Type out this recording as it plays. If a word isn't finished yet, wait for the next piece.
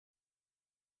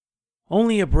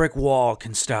Only a brick wall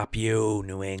can stop you,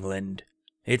 New England.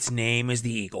 Its name is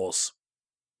the Eagles.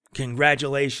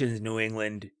 Congratulations, New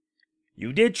England.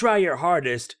 You did try your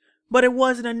hardest, but it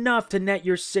wasn't enough to net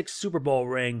your 6th Super Bowl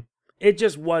ring. It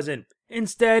just wasn't.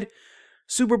 Instead,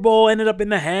 Super Bowl ended up in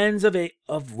the hands of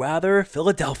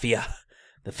Philadelphia.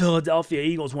 The Philadelphia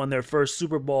Eagles won their first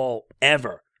Super Bowl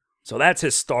ever. So that's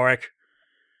historic.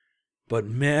 But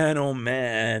man, oh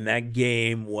man, that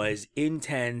game was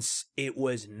intense. It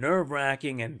was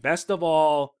nerve-wracking, and best of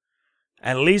all,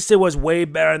 at least it was way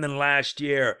better than last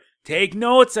year. Take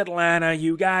notes, Atlanta.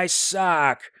 You guys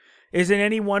suck. Isn't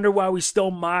any wonder why we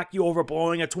still mock you over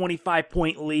blowing a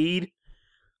 25-point lead?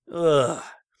 Ugh.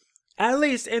 At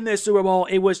least in this Super Bowl,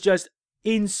 it was just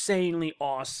insanely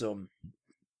awesome.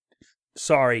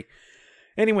 Sorry.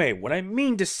 Anyway, what I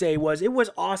mean to say was it was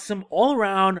awesome all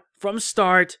around from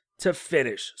start to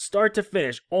finish. Start to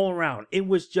finish, all around. It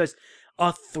was just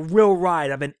a thrill ride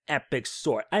of an epic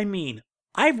sort. I mean,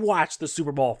 I've watched the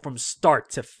Super Bowl from start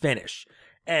to finish.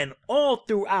 And all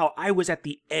throughout, I was at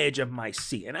the edge of my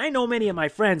seat. And I know many of my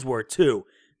friends were too.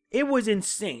 It was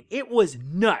insane. It was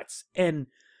nuts. And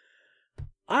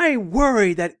I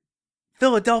worried that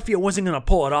Philadelphia wasn't going to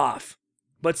pull it off.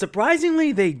 But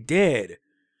surprisingly, they did.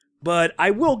 But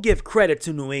I will give credit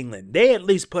to New England. They at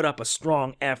least put up a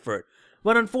strong effort.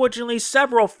 But unfortunately,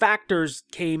 several factors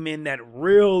came in that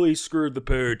really screwed the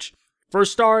pooch. For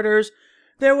starters,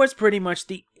 there was pretty much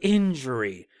the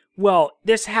injury. Well,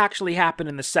 this actually happened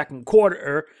in the second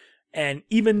quarter, and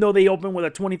even though they opened with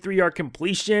a 23-yard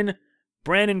completion,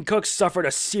 Brandin Cooks suffered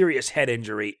a serious head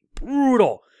injury.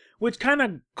 Brutal. Which kind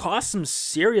of caused some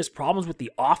serious problems with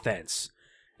the offense.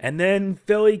 And then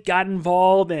Philly got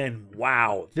involved, and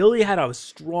wow, Philly had a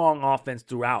strong offense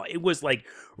throughout. It was like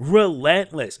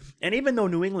relentless. And even though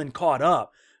New England caught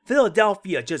up,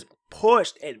 Philadelphia just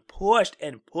pushed and pushed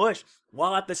and pushed,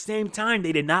 while at the same time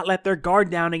they did not let their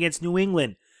guard down against New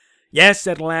England. Yes,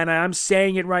 Atlanta, I'm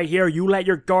saying it right here. You let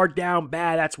your guard down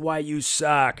bad, that's why you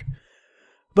suck.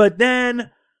 But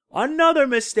then another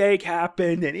mistake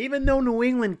happened, and even though New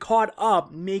England caught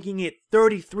up, making it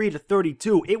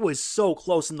 33-32, it was so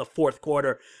close in the fourth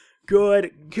quarter.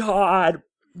 Good God.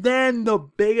 Then the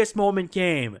biggest moment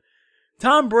came.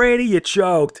 Tom Brady, you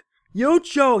choked. You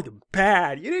choked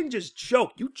bad. You didn't just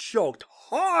choke, you choked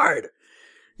hard.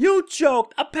 You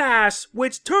choked a pass,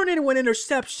 which turned into an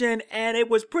interception, and it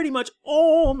was pretty much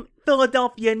all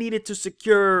Philadelphia needed to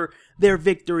secure their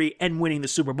victory and winning the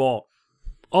Super Bowl.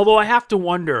 Although I have to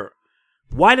wonder,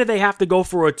 why did they have to go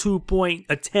for a 2-point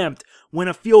attempt when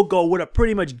a field goal would have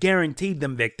pretty much guaranteed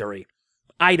them victory?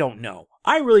 I don't know.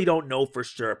 I really don't know for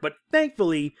sure, but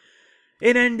thankfully,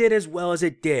 it ended as well as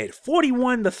it did.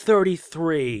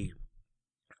 41-33.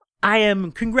 I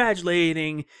am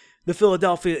congratulating the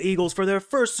Philadelphia Eagles for their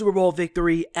first Super Bowl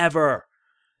victory ever.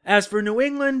 As for New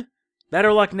England,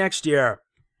 better luck next year.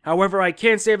 However, I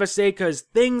can't save a say because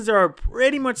things are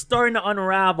pretty much starting to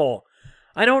unravel.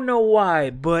 I don't know why,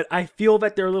 but I feel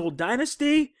that their little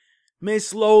dynasty may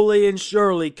slowly and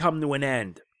surely come to an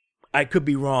end. I could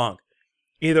be wrong.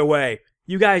 Either way,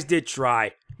 you guys did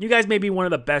try. You guys may be one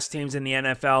of the best teams in the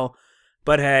NFL,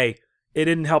 but hey, it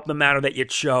didn't help the matter that you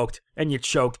choked, and you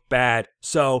choked bad.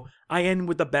 So, I end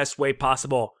with the best way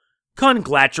possible.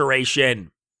 Congratulations!